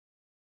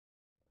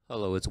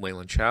Hello, it's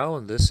Wayland Chow,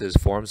 and this is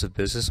Forms of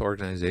Business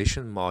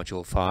Organization,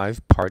 Module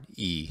 5, Part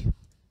E.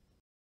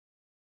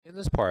 In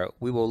this part,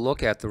 we will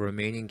look at the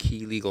remaining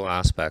key legal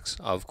aspects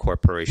of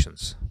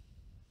corporations.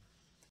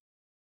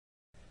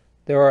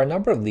 There are a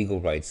number of legal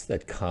rights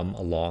that come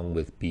along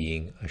with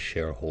being a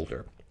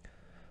shareholder.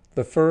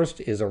 The first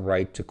is a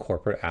right to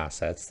corporate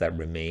assets that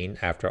remain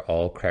after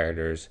all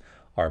creditors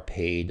are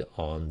paid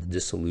on the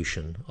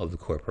dissolution of the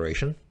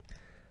corporation.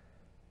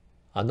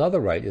 Another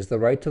right is the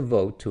right to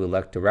vote to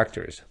elect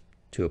directors,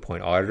 to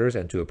appoint auditors,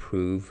 and to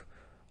approve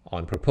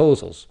on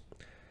proposals.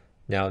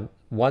 Now,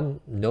 one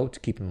note to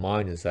keep in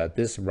mind is that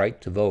this right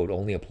to vote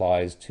only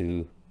applies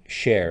to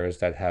shares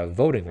that have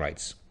voting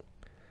rights.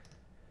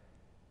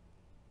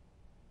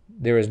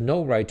 There is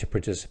no right to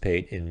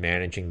participate in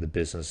managing the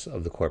business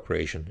of the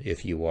corporation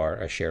if you are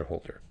a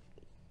shareholder.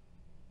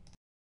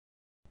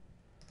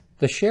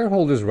 The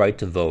shareholder's right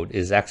to vote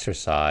is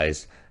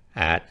exercised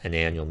at an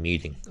annual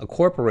meeting. A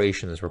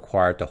corporation is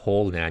required to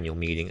hold an annual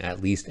meeting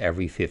at least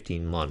every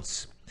 15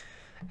 months.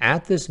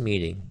 At this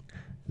meeting,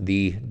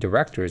 the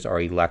directors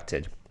are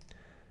elected,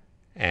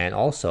 and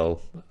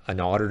also an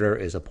auditor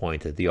is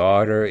appointed. The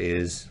auditor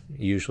is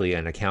usually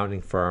an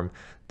accounting firm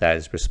that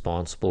is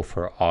responsible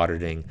for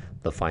auditing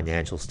the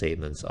financial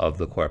statements of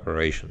the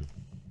corporation.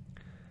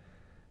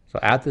 So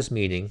at this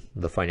meeting,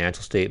 the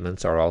financial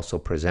statements are also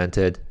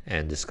presented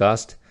and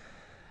discussed.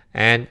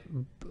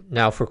 And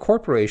now for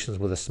corporations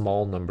with a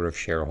small number of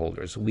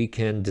shareholders, we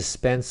can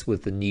dispense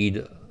with the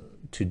need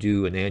to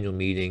do an annual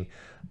meeting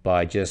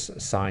by just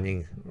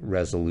signing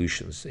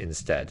resolutions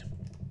instead.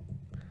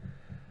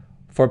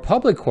 For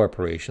public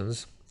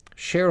corporations,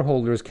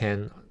 shareholders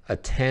can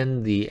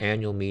attend the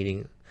annual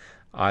meeting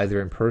either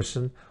in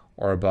person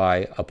or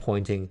by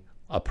appointing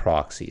a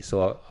proxy.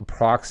 So a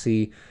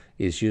proxy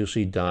is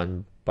usually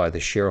done by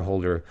the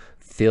shareholder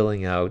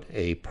filling out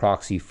a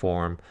proxy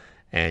form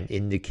and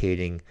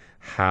indicating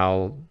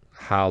how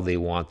they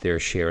want their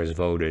shares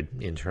voted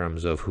in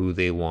terms of who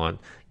they want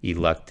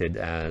elected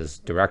as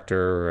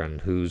director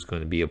and who's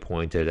going to be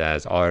appointed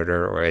as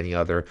auditor or any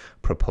other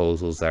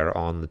proposals that are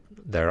on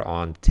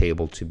the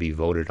table to be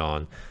voted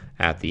on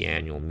at the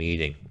annual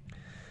meeting.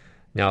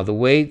 Now, the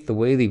way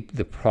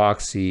the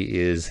proxy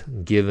is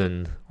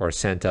given or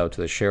sent out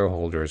to the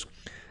shareholders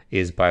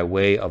is by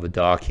way of a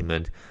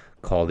document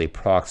called a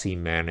proxy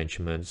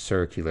management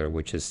circular,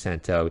 which is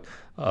sent out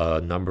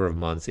a number of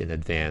months in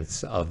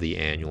advance of the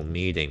annual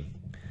meeting.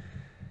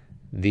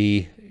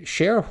 The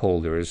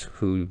shareholders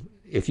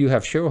if you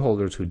have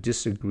shareholders who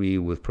disagree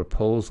with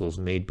proposals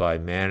made by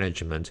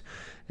management,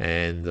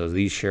 and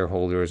these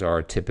shareholders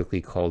are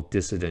typically called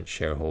dissident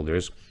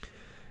shareholders,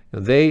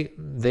 they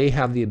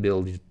have the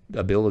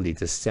ability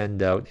to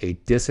send out a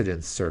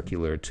dissident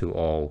circular to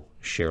all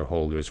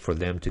shareholders for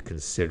them to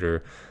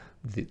consider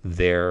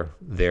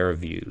their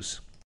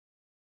views.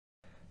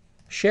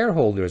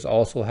 Shareholders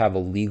also have a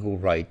legal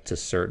right to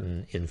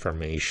certain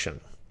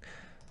information.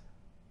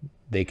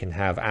 They can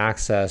have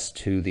access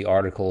to the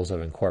articles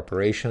of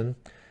incorporation,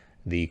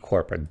 the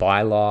corporate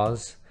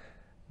bylaws,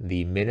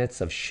 the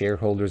minutes of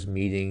shareholders'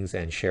 meetings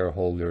and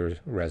shareholder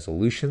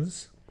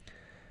resolutions.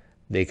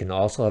 They can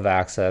also have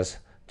access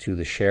to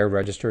the share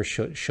register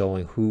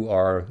showing who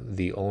are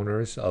the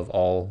owners of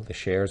all the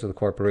shares of the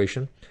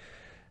corporation.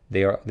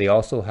 They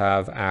also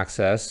have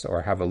access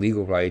or have a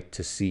legal right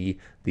to see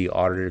the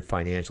audited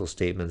financial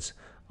statements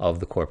of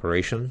the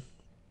corporation.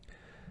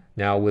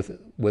 Now,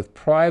 with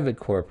private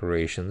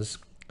corporations,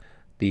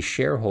 the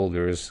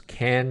shareholders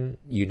can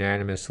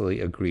unanimously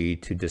agree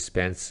to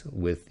dispense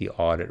with the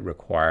audit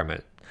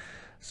requirement.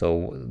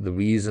 So the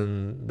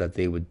reason that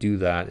they would do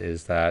that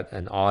is that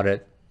an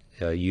audit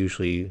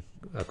usually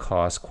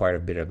costs quite a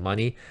bit of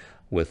money.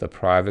 With a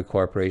private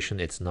corporation,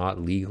 it's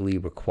not legally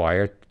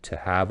required to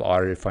have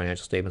audited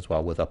financial statements,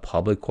 while with a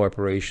public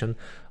corporation,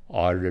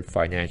 audited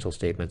financial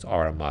statements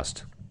are a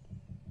must.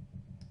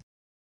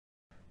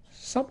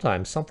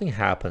 Sometimes something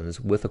happens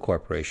with a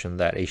corporation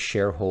that a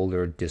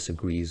shareholder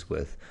disagrees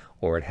with,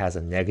 or it has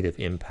a negative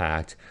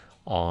impact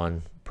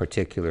on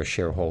particular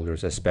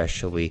shareholders,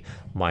 especially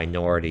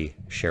minority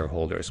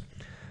shareholders.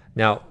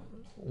 Now,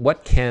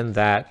 what can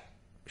that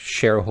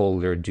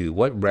shareholder do?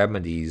 What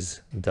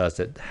remedies does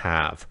it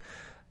have?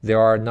 There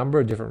are a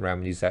number of different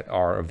remedies that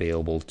are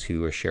available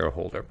to a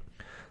shareholder.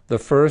 The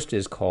first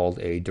is called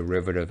a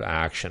derivative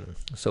action.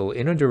 So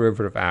in a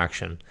derivative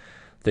action,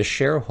 the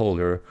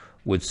shareholder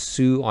would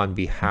sue on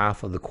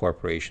behalf of the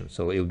corporation.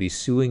 So it would be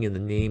suing in the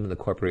name of the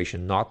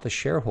corporation, not the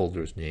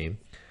shareholder's name.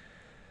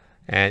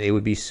 And it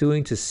would be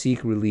suing to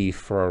seek relief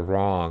for a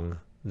wrong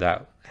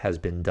that has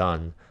been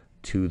done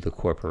to the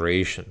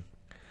corporation.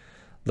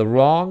 The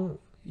wrong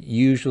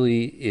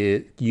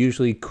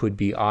usually could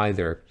be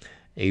either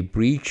a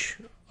breach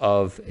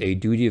of a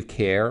duty of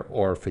care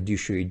or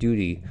fiduciary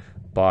duty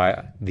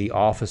by the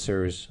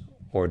officers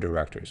or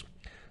directors.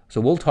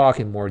 So we'll talk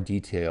in more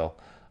detail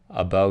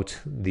about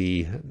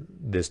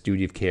this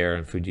duty of care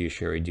and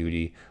fiduciary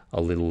duty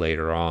a little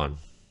later on.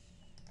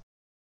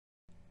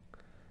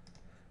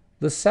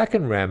 The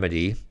second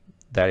remedy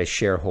that a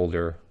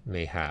shareholder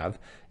may have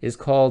is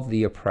called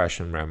the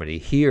oppression remedy.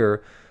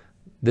 Here,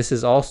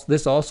 this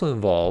also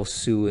involves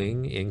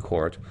suing in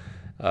court.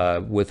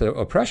 With an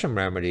oppression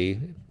remedy,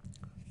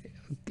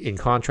 in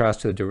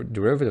contrast to a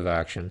derivative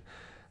action,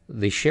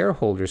 the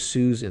shareholder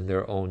sues in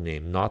their own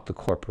name, not the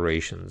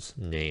corporation's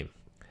name.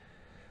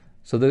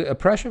 So the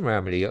oppression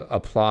remedy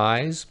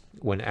applies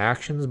when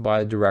actions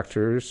by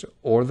directors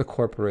or the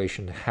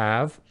corporation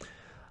have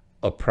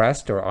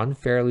oppressed or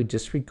unfairly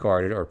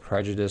disregarded or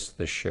prejudiced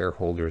the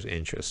shareholder's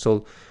interests.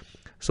 So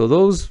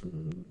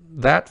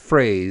that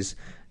phrase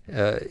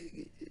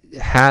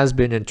has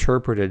been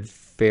interpreted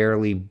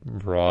fairly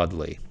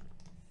broadly.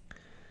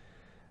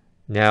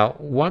 Now,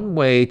 one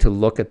way to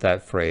look at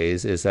that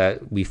phrase is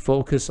that we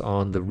focus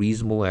on the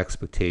reasonable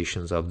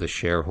expectations of the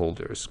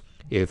shareholders.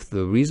 If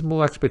the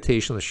reasonable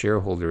expectations of the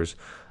shareholders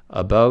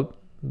about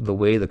the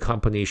way the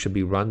company should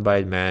be run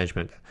by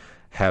management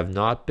have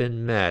not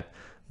been met,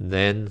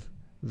 then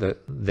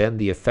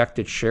the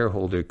affected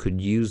shareholder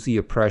could use the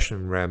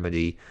oppression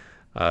remedy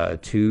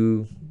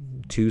to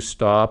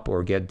stop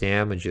or get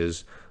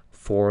damages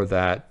for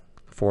that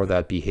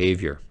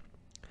behavior.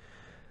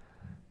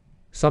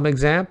 Some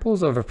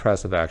examples of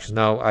oppressive actions.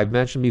 Now, I've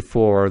mentioned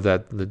before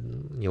that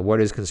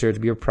what is considered to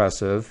be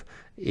oppressive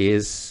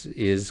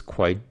is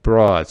quite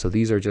broad. So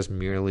these are just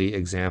merely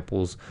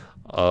examples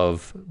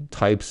of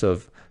types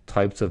of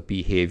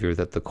behavior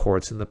that the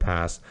courts in the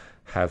past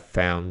have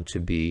found to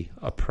be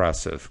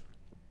oppressive.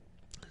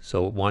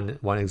 So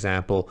one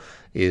example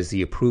is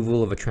the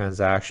approval of a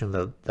transaction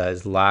that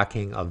is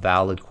lacking a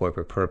valid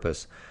corporate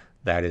purpose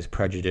that is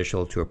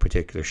prejudicial to a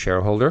particular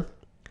shareholder.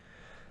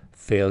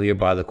 Failure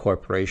by the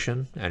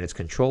corporation and its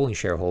controlling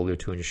shareholder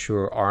to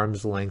ensure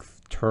arm's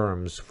length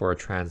terms for a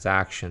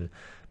transaction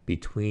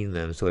between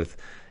them. So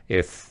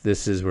if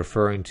this is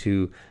referring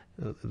to,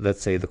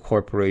 let's say, the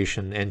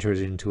corporation enters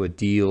into a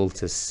deal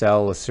to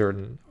sell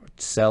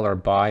or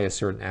buy a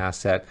certain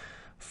asset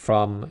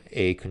from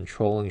a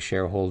controlling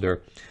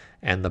shareholder,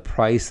 and the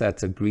price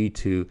that's agreed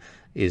to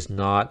is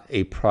not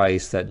a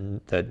price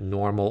that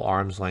normal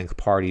arm's length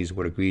parties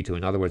would agree to.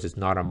 In other words, it's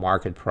not a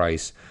market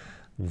price.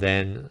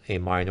 Then a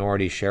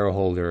minority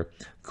shareholder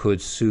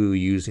could sue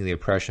using the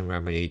oppression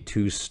remedy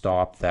to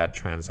stop that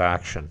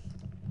transaction.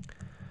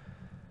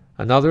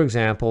 Another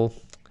example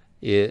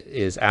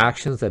is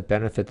actions that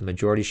benefit the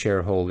majority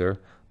shareholder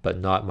but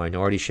not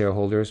minority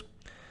shareholders,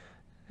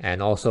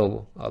 and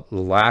also a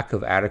lack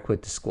of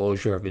adequate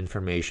disclosure of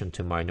information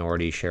to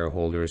minority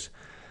shareholders,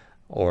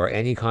 or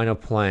any kind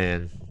of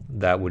plan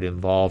that would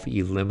involve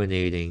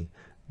eliminating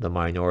the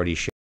minority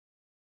shareholder.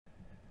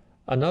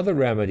 Another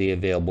remedy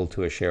available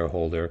to a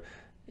shareholder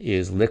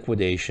is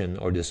liquidation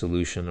or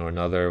dissolution, or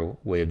another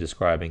way of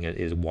describing it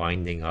is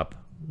winding up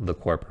the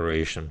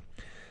corporation.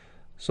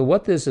 So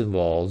what this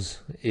involves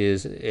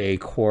is a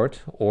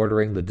court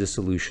ordering the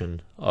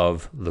dissolution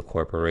of the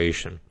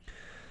corporation.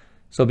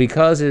 So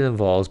because it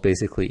involves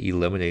basically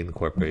eliminating the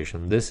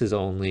corporation, this is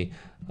only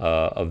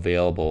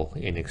available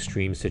in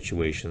extreme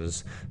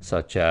situations,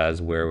 such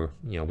as where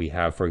we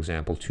have, for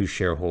example, two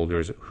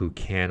shareholders who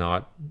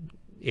cannot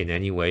in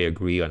any way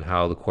agree on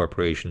how the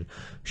corporation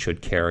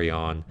should carry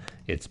on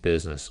its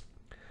business.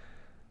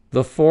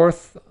 The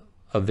fourth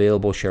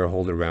available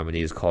shareholder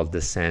remedy is called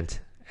dissent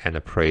and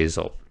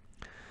appraisal.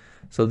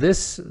 So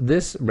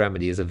this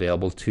remedy is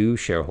available to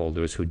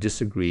shareholders who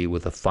disagree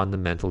with a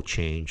fundamental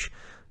change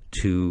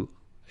to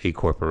a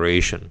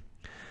corporation.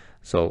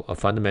 So a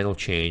fundamental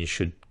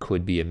change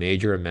could be a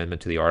major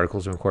amendment to the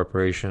Articles of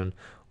Incorporation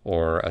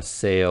or a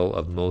sale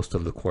of most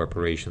of the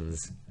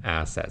corporation's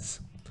assets.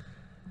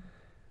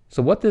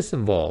 So what this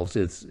involves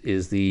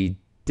is the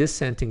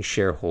dissenting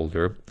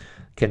shareholder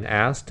can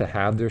ask to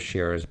have their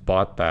shares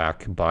bought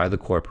back by the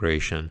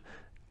corporation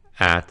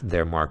at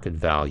their market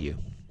value.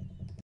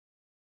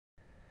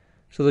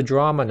 So the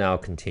drama now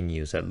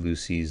continues at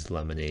Lucy's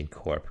Lemonade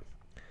Corp.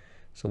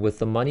 So with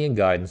the money and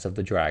guidance of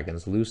the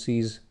Dragons,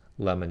 Lucy's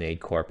Lemonade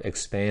Corp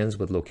expands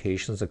with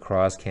locations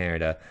across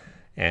Canada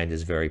and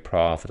is very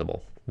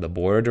profitable. The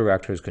board of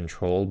directors,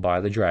 controlled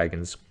by the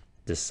Dragons,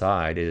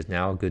 decide it is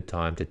now a good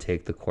time to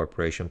take the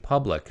corporation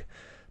public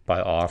by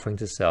offering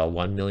to sell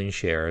 1 million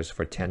shares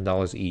for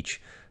 $10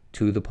 each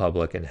to the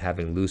public and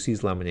having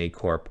Lucy's Lemonade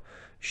Corp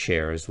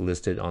shares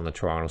listed on the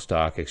Toronto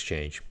Stock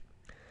Exchange.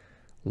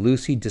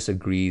 Lucy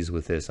disagrees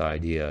with this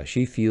idea.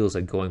 She feels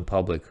that going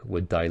public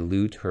would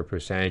dilute her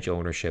percentage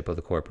ownership of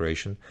the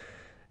corporation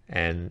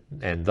and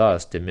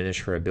thus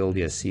diminish her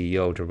ability as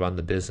CEO to run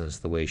the business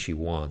the way she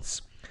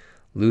wants.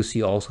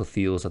 Lucy also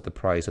feels that the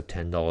price of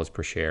 $10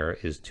 per share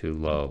is too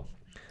low.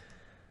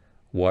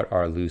 What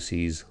are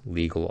Lucy's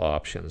legal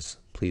options?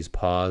 Please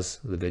pause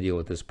the video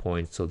at this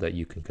point so that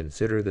you can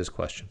consider this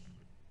question.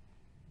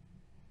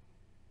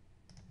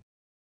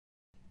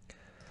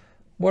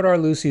 What are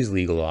Lucy's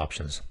legal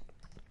options?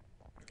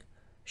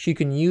 She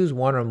can use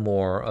one or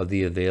more of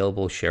the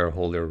available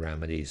shareholder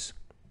remedies.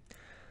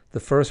 The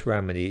first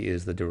remedy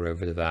is the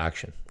derivative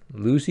action.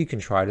 Lucy can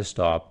try to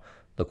stop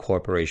the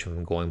corporation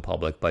from going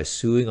public by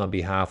suing on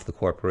behalf of the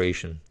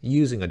corporation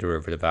using a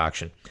derivative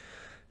action.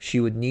 she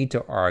would need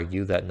to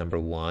argue that, number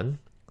one,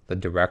 the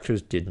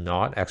directors did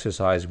not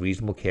exercise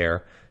reasonable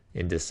care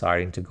in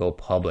deciding to go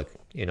public.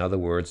 In other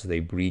words, they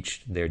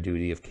breached their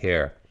duty of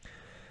care.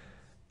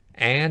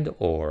 And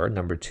or,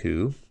 number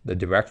two, the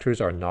directors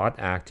are not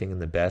acting in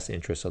the best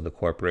interest of the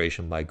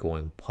corporation by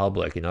going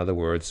public. In other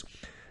words,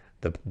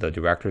 the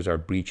directors are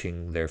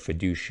breaching their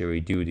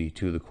fiduciary duty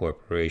to the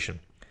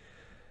corporation.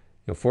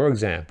 For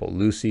example,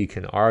 Lucy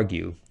can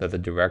argue that the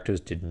directors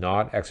did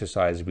not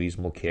exercise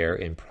reasonable care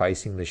in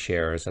pricing the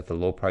shares at the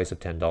low price of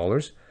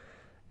 $10,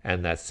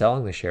 and that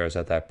selling the shares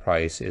at that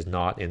price is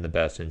not in the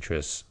best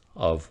interests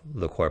of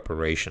the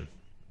corporation.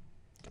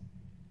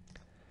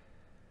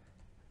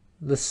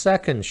 The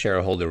second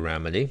shareholder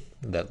remedy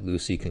that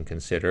Lucy can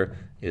consider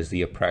is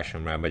the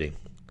oppression remedy.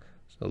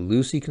 So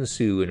Lucy can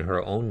sue in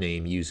her own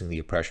name using the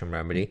oppression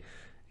remedy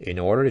in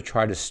order to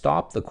try to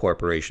stop the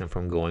corporation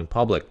from going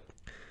public.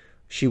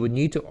 She would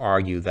need to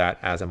argue that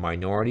as a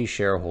minority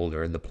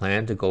shareholder, the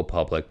plan to go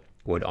public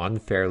would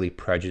unfairly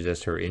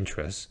prejudice her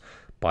interests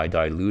by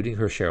diluting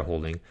her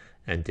shareholding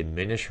and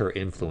diminish her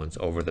influence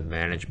over the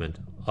management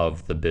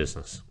of the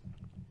business.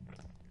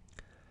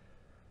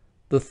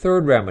 The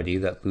third remedy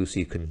that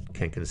Lucy can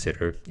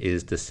consider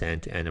is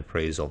dissent and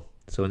appraisal.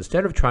 So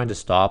instead of trying to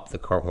stop the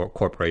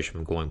corporation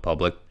from going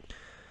public,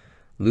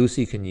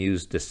 Lucy can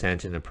use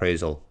dissent and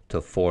appraisal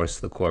to force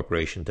the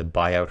corporation to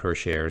buy out her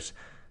shares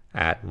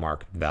at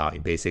market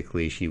value.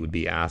 Basically, she would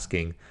be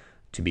asking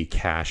to be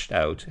cashed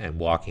out and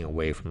walking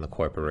away from the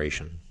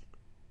corporation.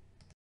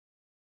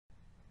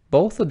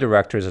 Both the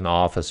directors and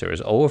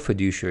officers owe a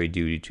fiduciary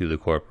duty to the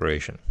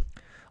corporation.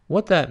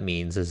 What that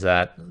means is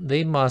that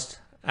they must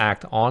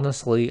act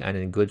honestly and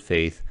in good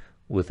faith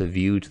with a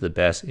view to the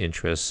best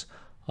interests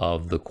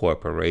of the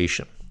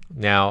corporation.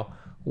 Now,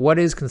 what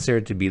is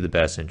considered to be the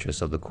best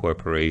interests of the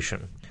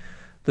corporation?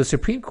 The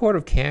Supreme Court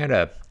of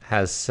Canada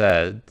has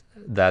said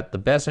that the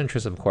best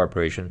interests of a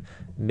corporation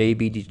may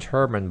be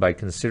determined by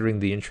considering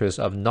the interests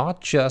of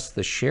not just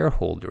the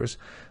shareholders,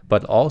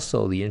 but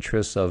also the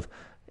interests of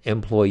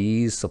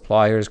employees,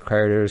 suppliers,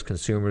 creditors,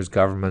 consumers,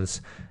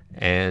 governments,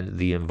 and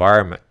the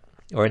environment.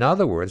 Or in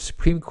other words, the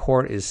Supreme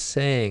Court is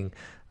saying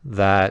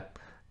that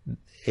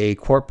a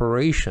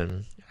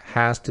corporation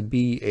has to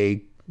be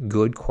a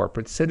good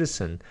corporate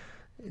citizen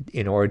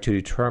in order to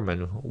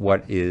determine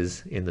what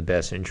is in the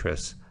best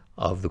interests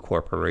of the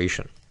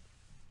corporation.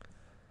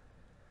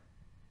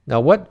 Now,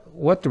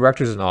 what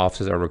directors and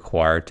officers are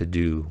required to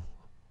do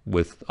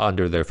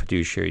under their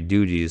fiduciary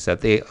duties,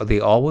 that they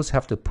always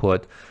have to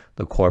put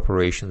the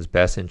corporation's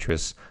best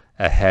interests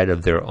ahead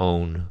of their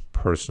own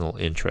personal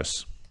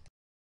interests.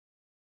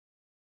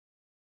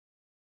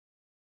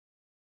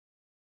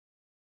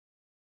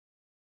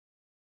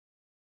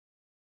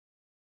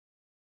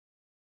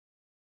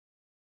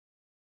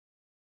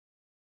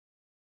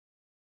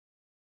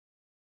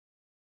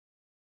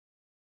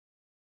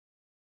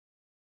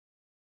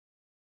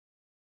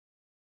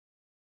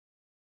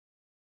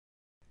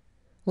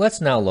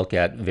 Let's now look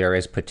at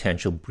various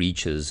potential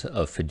breaches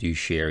of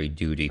fiduciary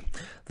duty.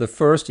 The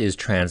first is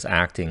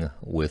transacting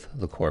with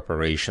the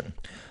corporation.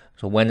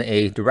 So when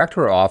a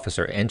director or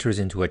officer enters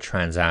into a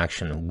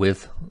transaction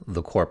with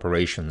the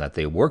corporation that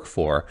they work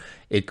for,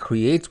 it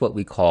creates what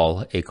we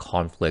call a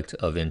conflict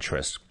of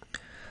interest.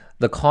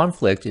 The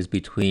conflict is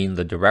between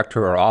the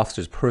director or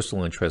officer's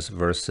personal interests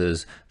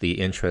versus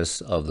the interests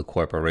of the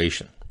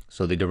corporation.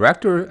 So the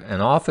director and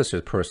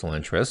officer's personal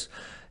interests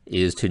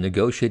is to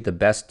negotiate the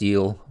best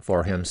deal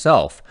for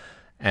himself,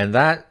 and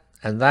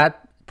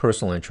that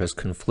personal interest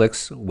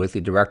conflicts with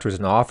the directors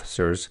and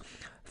officers'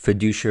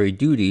 fiduciary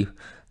duty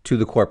to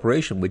the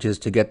corporation, which is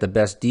to get the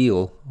best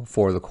deal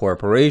for the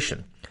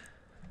corporation.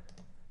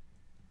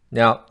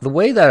 Now, the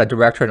way that a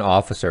director and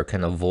officer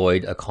can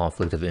avoid a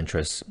conflict of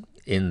interest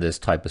in this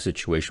type of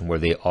situation where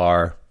they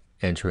are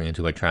entering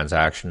into a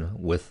transaction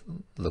with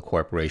the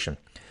corporation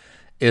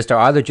is to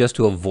either just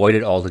to avoid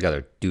it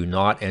altogether. Do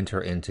not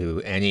enter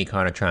into any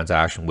kind of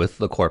transaction with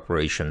the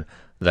corporation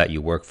that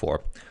you work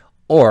for.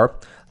 Or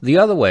the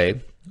other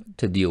way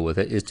to deal with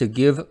it is to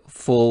give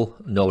full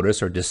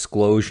notice or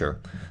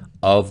disclosure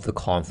of the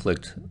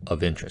conflict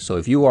of interest. So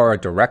if you are a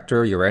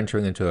director, you're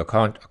entering into a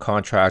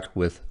contract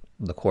with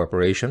the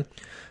corporation,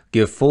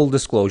 give full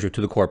disclosure to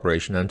the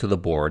corporation and to the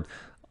board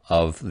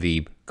of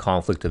the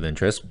conflict of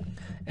interest,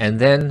 and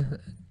then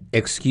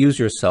excuse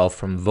yourself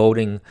from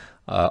voting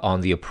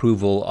on the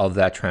approval of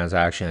that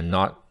transaction,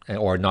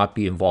 or not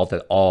be involved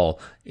at all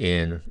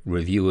in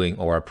reviewing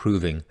or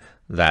approving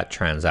that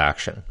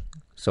transaction.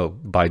 So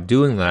by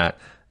doing that,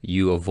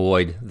 you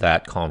avoid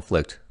that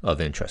conflict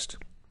of interest.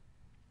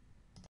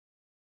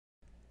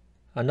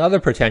 Another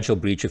potential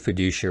breach of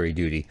fiduciary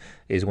duty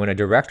is when a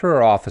director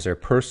or officer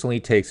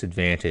personally takes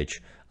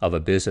advantage of a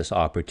business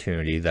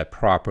opportunity that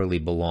properly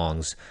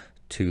belongs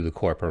to the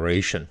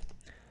corporation.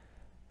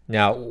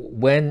 Now,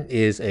 when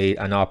is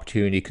an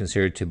opportunity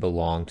considered to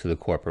belong to the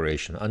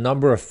corporation? A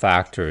number of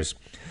factors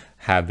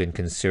have been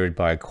considered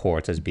by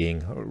courts as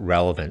being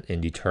relevant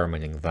in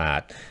determining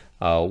that.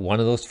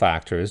 One of those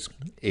factors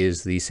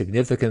is the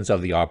significance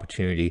of the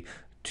opportunity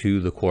to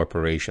the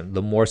corporation.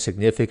 The more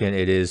significant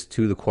it is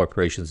to the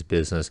corporation's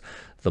business,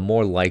 the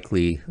more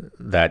likely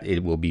that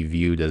it will be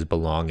viewed as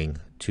belonging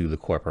to the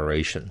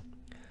corporation.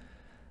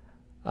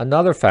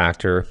 Another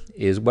factor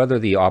is whether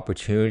the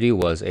opportunity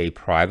was a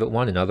private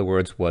one. In other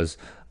words, was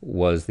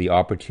the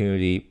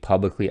opportunity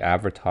publicly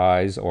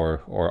advertised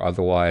or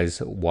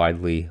otherwise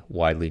widely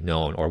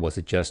known, or was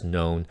it just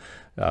known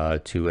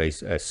to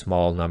a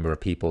small number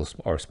of people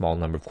or a small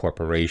number of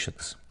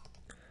corporations?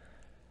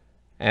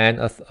 And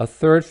a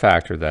third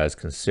factor that is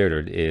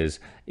considered is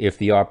if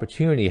the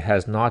opportunity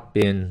has not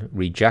been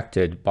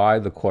rejected by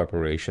the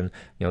corporation,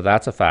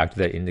 that's a factor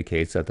that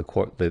indicates that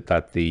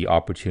the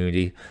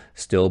opportunity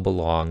still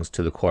belongs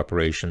to the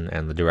corporation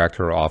and the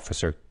director or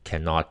officer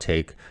cannot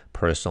take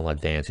personal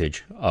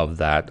advantage of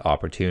that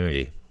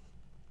opportunity.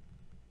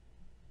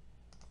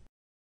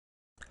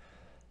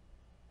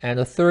 And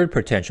a third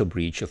potential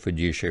breach of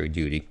fiduciary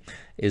duty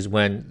is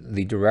when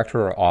the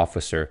director or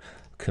officer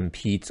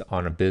competes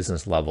on a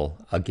business level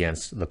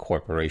against the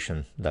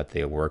corporation that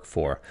they work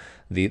for.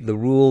 The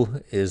rule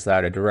is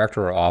that a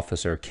director or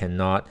officer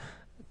cannot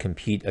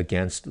compete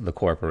against the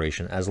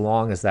corporation as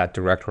long as that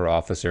director or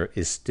officer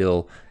is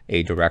still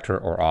a director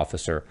or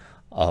officer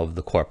of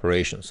the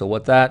corporation. So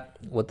what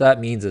that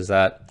means is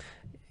that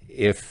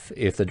if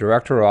the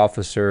director or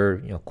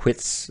officer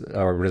quits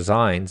or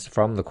resigns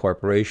from the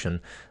corporation,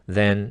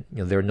 then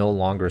they're no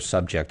longer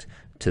subject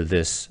to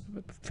this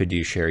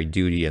fiduciary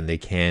duty, and they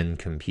can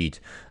compete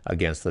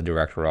against the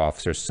director or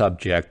officer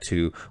subject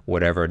to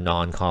whatever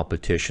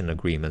non-competition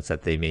agreements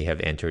that they may have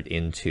entered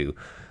into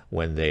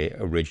when they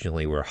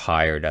originally were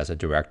hired as a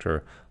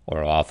director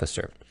or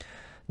officer.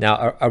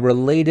 Now, a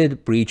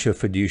related breach of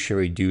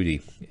fiduciary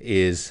duty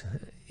is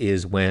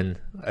when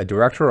a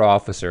director or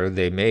officer,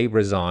 they may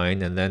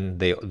resign and then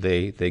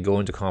they go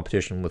into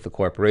competition with the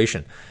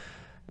corporation.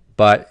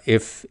 But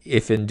if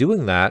in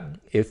doing that,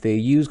 if they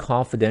use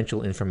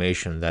confidential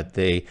information that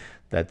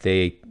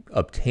they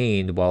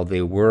obtained while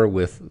they were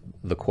with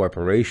the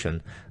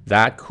corporation,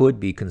 that could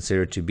be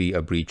considered to be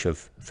a breach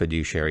of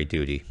fiduciary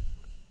duty.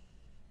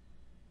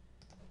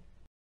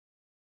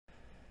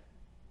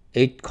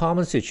 A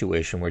common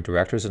situation where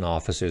directors and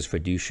officers'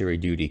 fiduciary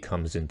duty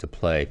comes into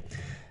play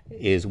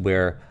is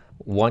where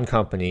one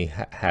company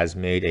has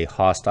made a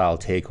hostile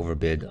takeover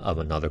bid of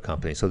another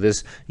company. So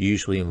this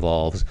usually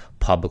involves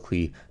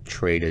publicly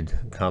traded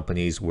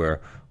companies where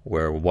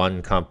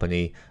one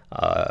company,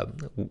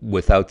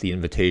 without the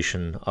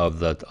invitation of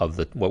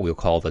the what we'll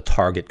call the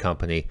target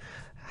company,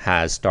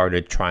 has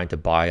started trying to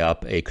buy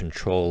up a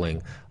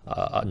controlling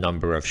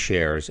number of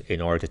shares in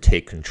order to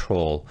take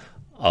control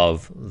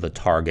of the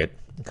target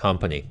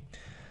company.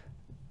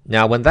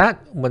 Now, when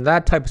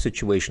that type of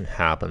situation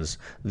happens,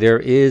 there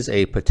is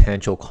a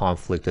potential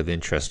conflict of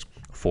interest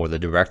for the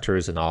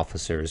directors and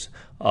officers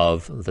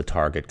of the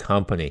target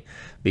company,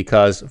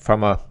 because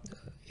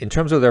in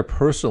terms of their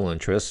personal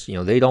interests,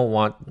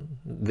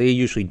 they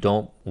usually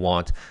don't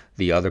want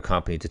the other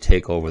company to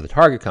take over the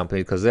target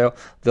company, because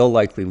they'll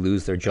likely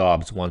lose their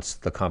jobs once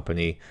the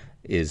company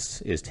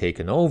is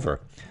taken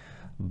over.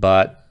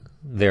 But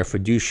their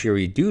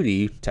fiduciary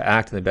duty to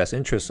act in the best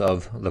interests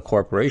of the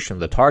corporation,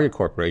 the target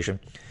corporation,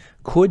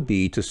 could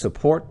be to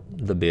support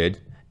the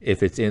bid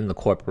if it's in the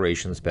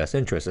corporation's best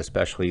interest,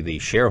 especially the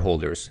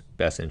shareholders'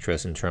 best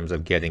interest in terms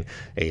of getting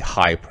a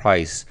high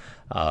price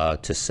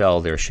to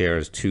sell their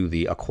shares to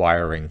the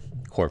acquiring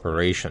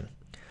corporation.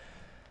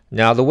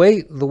 Now, the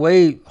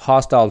way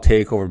hostile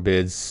takeover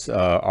bids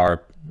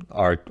are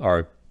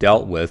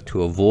dealt with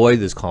to avoid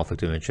this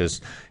conflict of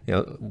interest,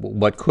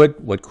 what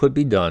could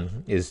be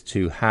done is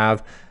to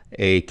have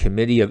a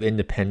committee of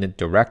independent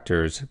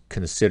directors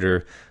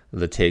consider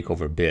the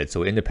takeover bid.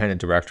 So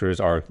independent directors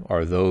are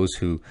those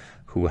who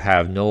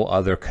have no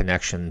other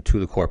connection to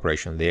the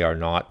corporation. They are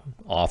not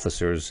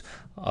officers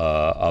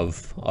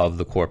of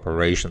the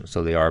corporation,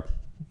 so they are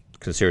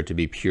considered to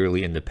be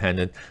purely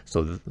independent.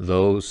 So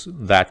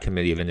that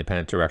committee of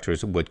independent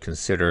directors would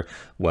consider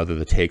whether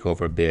the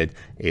takeover bid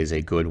is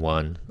a good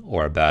one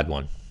or a bad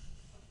one.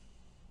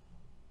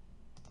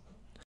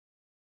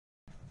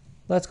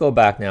 Let's go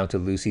back now to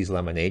Lucy's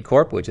Lemonade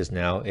Corp., which is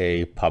now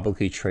a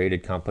publicly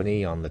traded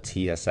company on the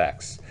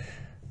TSX.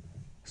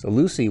 So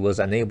Lucy was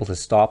unable to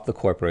stop the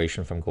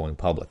corporation from going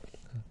public.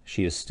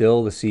 She is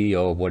still the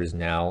CEO of what is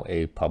now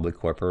a public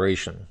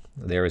corporation.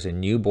 There is a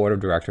new board of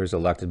directors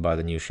elected by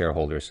the new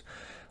shareholders.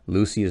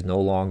 Lucy is no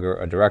longer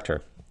a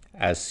director.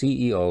 As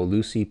CEO,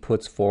 Lucy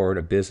puts forward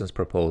a business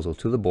proposal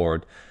to the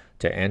board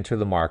to enter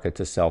the market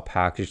to sell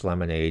packaged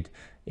lemonade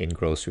in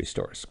grocery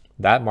stores.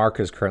 That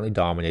market is currently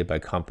dominated by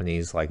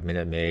companies like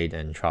Minute Maid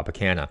and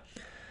Tropicana.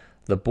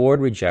 The board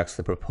rejects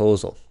the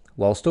proposal.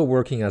 While still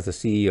working as the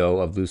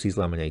CEO of Lucy's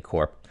Lemonade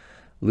Corp.,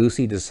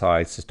 Lucy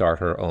decides to start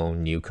her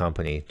own new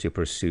company to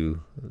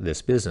pursue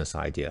this business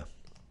idea.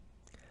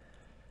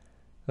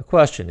 The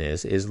question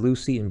is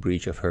Lucy in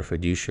breach of her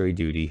fiduciary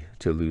duty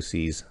to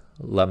Lucy's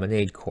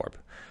Lemonade Corp.?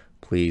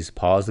 Please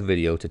pause the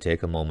video to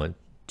take a moment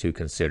to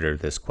consider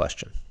this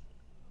question.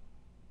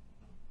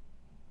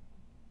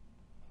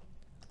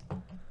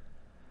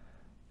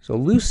 So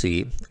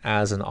Lucy,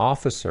 as an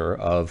officer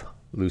of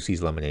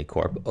Lucy's Lemonade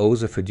Corp.,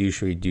 owes a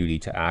fiduciary duty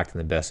to act in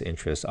the best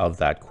interest of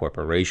that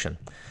corporation,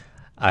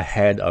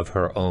 ahead of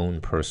her own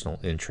personal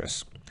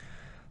interests.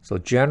 So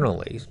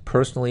generally,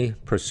 personally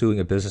pursuing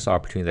a business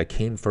opportunity that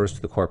came first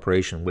to the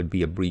corporation would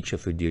be a breach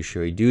of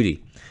fiduciary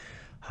duty.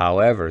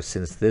 However,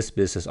 since this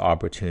business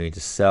opportunity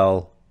to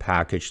sell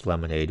packaged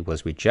lemonade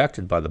was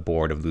rejected by the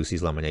board of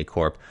Lucy's Lemonade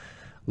Corp.,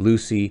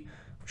 Lucy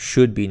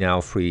should be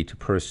now free to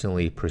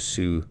personally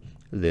pursue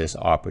this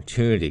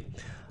opportunity.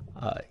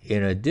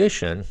 In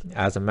addition,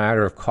 as a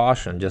matter of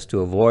caution, just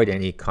to avoid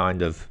any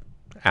kind of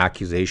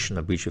accusation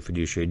of breach of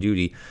fiduciary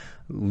duty,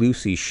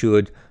 Lucy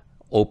should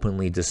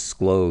openly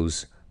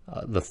disclose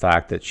the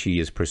fact that she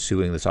is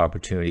pursuing this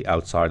opportunity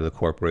outside of the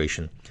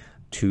corporation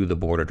to the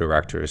board of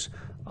directors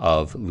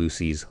of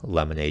Lucy's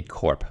Lemonade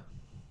Corp.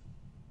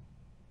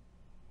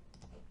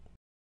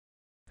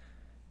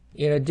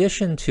 In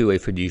addition to a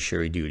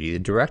fiduciary duty, the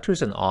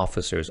directors and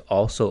officers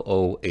also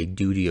owe a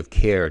duty of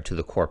care to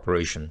the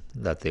corporation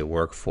that they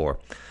work for.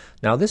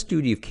 Now, this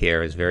duty of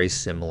care is very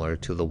similar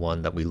to the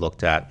one that we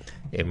looked at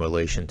in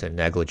relation to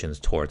negligence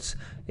torts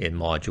in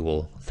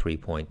Module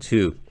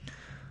 3.2.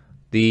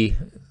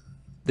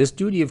 This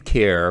duty of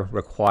care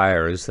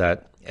requires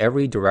that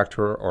every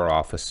director or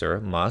officer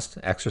must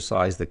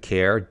exercise the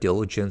care,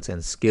 diligence,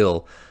 and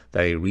skill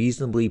that a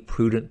reasonably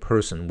prudent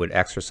person would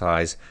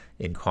exercise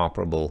in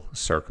comparable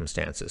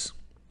circumstances.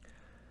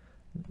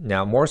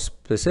 Now, more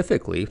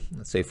specifically,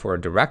 let's say for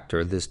a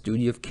director, this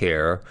duty of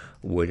care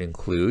would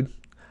include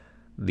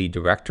the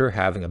director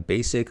having a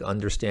basic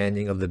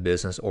understanding of the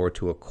business or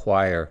to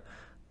acquire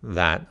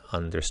that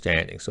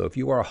understanding. So if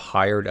you are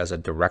hired as a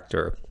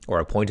director or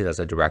appointed as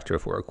a director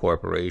for a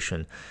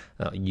corporation,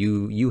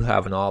 you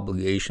have an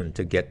obligation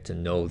to get to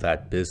know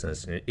that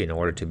business in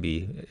order to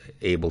be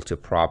able to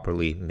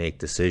properly make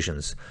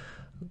decisions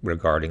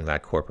regarding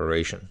that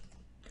corporation.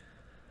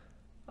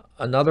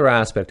 Another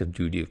aspect of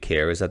duty of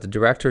care is that the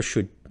director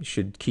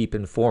should keep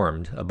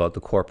informed about the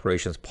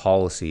corporation's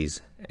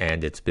policies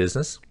and its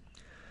business.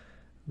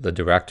 The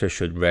director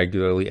should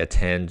regularly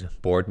attend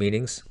board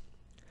meetings.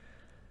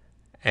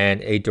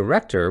 And a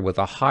director with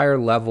a higher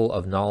level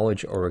of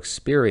knowledge or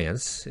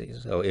experience,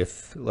 so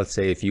if, let's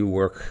say, if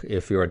you're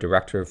a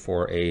director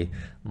for a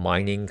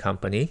mining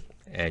company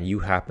and you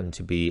happen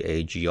to be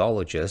a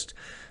geologist,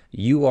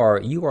 you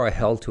are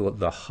held to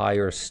the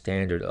higher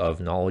standard of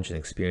knowledge and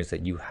experience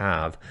that you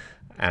have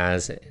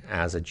as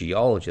a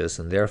geologist,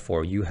 and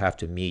therefore you have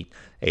to meet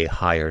a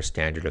higher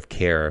standard of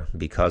care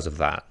because of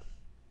that.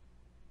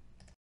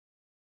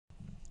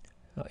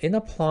 In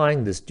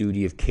applying this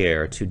duty of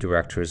care to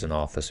directors and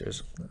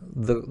officers,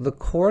 the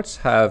courts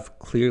have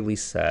clearly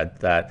said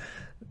that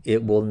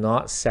it will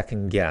not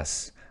second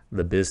guess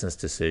the business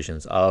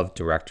decisions of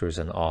directors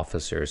and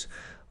officers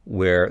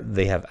where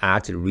they have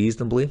acted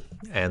reasonably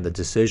and the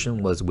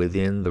decision was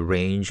within the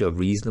range of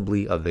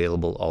reasonably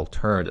available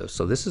alternatives.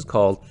 So this is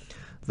called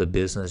the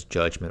business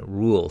judgment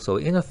rule. So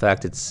in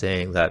effect, it's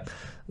saying that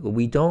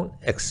we don't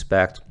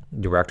expect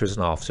directors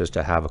and officers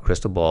to have a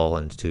crystal ball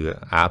and to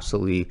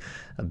absolutely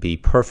be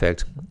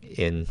perfect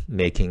in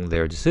making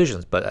their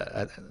decisions,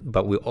 but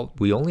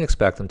we only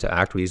expect them to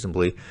act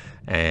reasonably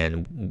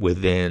and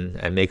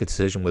make a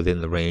decision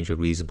within the range of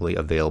reasonably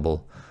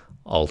available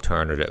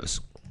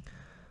alternatives.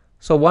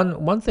 So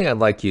one thing I'd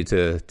like you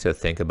to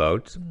think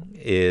about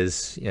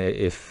is,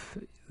 if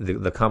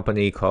the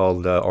company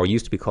called or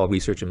used to be called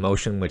Research in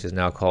Motion, which is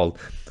now called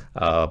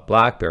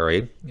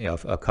BlackBerry,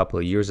 a couple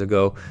of years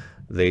ago,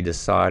 they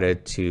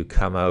decided to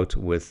come out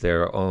with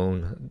their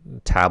own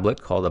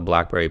tablet called the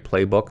BlackBerry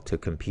Playbook to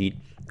compete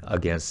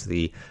against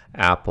the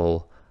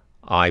Apple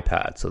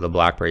iPad. So the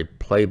BlackBerry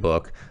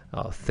Playbook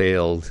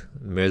failed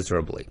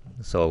miserably.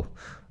 So,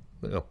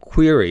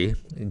 query,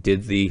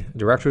 did the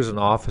directors and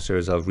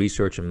officers of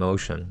Research in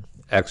Motion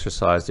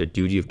exercise their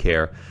duty of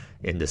care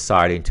in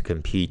deciding to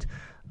compete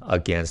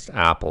against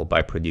Apple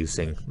by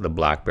producing the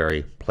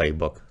BlackBerry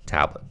Playbook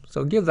tablet?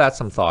 So give that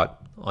some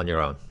thought on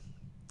your own.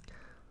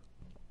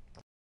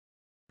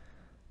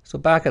 So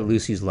back at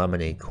Lucy's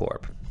Lemonade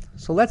Corp.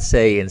 So let's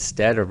say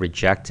instead of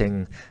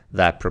rejecting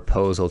that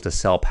proposal to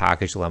sell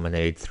packaged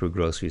lemonade through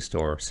grocery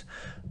stores,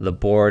 the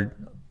board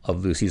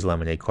of Lucy's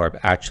Lemonade Corp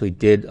actually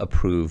did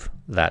approve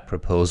that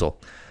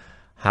proposal.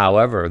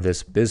 However,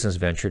 this business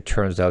venture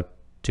turns out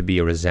to be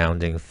a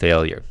resounding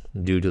failure.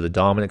 Due to the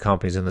dominant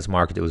companies in this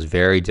market, it was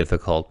very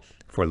difficult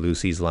for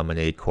Lucy's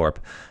Lemonade Corp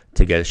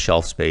to get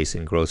shelf space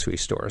in grocery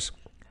stores.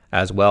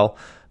 As well,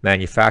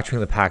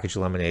 manufacturing the packaged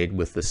lemonade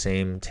with the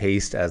same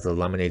taste as the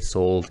lemonade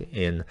sold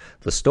in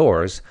the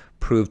stores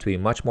proved to be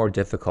much more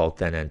difficult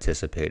than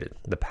anticipated.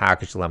 The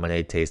packaged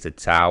lemonade tasted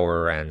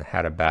sour and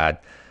had a bad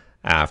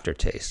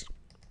aftertaste.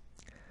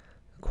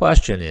 The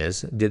question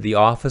is, did the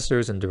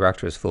officers and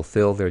directors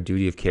fulfill their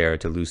duty of care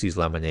to Lucy's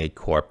Lemonade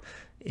Corp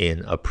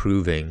in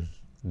approving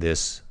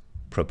this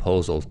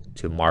proposal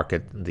to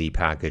market the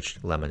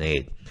packaged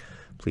lemonade?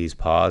 Please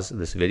pause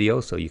this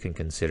video so you can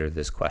consider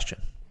this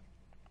question.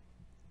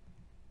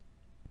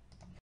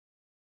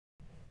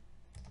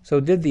 So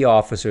did the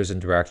officers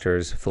and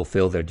directors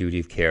fulfill their duty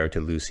of care to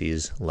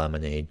Lucy's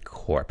Lemonade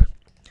Corp?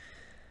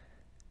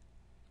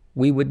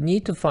 We would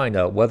need to find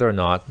out whether or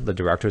not the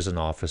directors and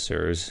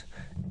officers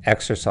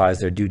exercised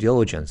their due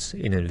diligence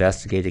in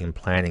investigating and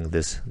planning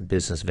this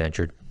business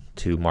venture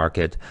to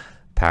market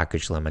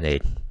packaged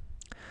lemonade.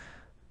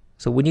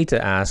 So we need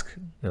to ask,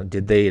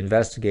 did they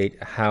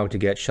investigate how to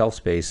get shelf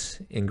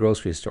space in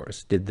grocery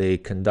stores? Did they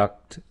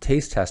conduct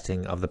taste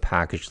testing of the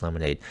packaged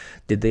lemonade?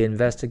 Did they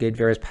investigate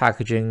various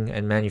packaging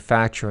and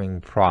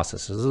manufacturing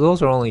processes?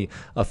 Those are only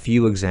a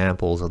few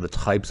examples of the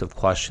types of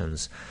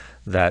questions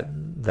that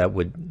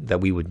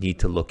we would need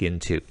to look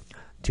into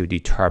to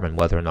determine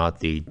whether or not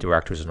the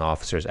directors and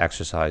officers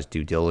exercised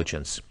due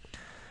diligence.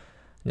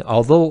 Now,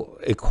 although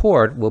a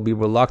court will be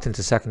reluctant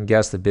to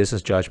second-guess the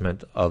business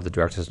judgment of the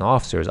directors and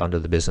officers under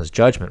the business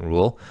judgment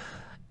rule,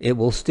 it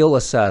will still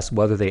assess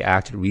whether they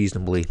acted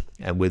reasonably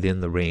and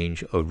within the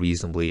range of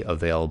reasonably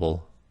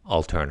available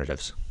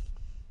alternatives.